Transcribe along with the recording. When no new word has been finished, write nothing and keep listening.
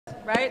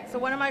right? So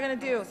what am I going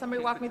to do?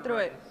 Somebody walk me through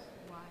it.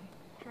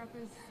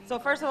 So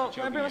first of all,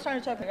 everyone's trying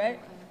to choke me, right?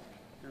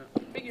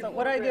 So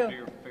what do I do?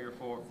 Figure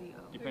four.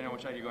 Depending on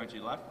which side you're going to,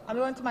 your left? I'm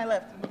going to my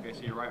left. Okay,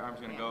 so your right arm's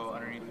going to go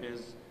underneath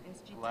his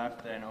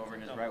left and over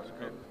his right with the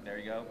grip. There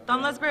you go.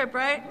 Thumbless grip,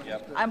 right?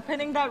 Yep. I'm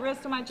pinning that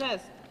wrist to my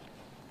chest.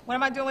 What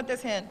am I doing with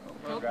this hand?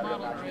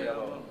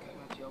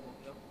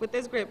 With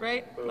this grip,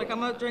 right? Like I'm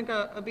going to drink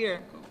a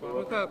beer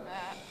or a Coke.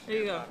 There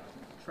you go.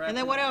 And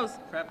then what else?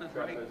 Trap is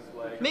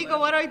right. Miko,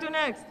 what do I do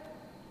next?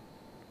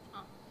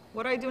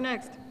 What do I do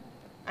next?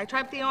 I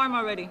trapped the arm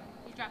already.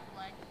 You dropped the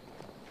leg.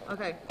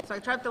 Okay, so I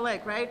trapped the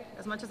leg, right?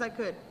 As much as I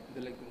could.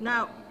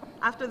 Now,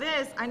 after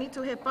this, I need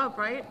to hip up,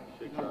 right?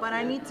 But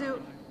I need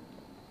to,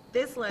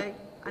 this leg,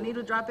 I need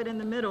to drop it in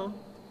the middle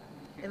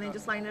and then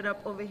just line it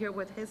up over here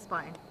with his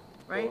spine,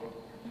 right?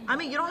 I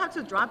mean, you don't have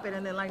to drop it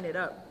and then line it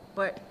up,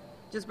 but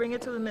just bring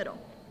it to the middle,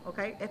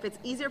 okay? If it's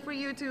easier for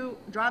you to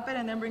drop it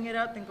and then bring it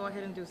up, then go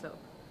ahead and do so.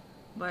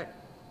 But,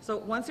 so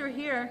once you're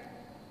here,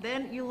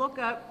 then you look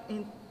up,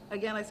 and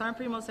again, like Sergeant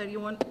Primo said, you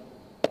want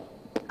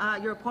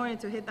your opponent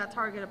to hit that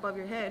target above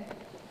your head.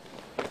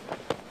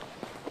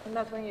 And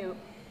that's when you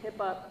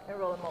hip up and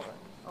roll him over,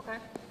 okay?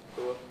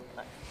 Cool.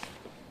 Nice.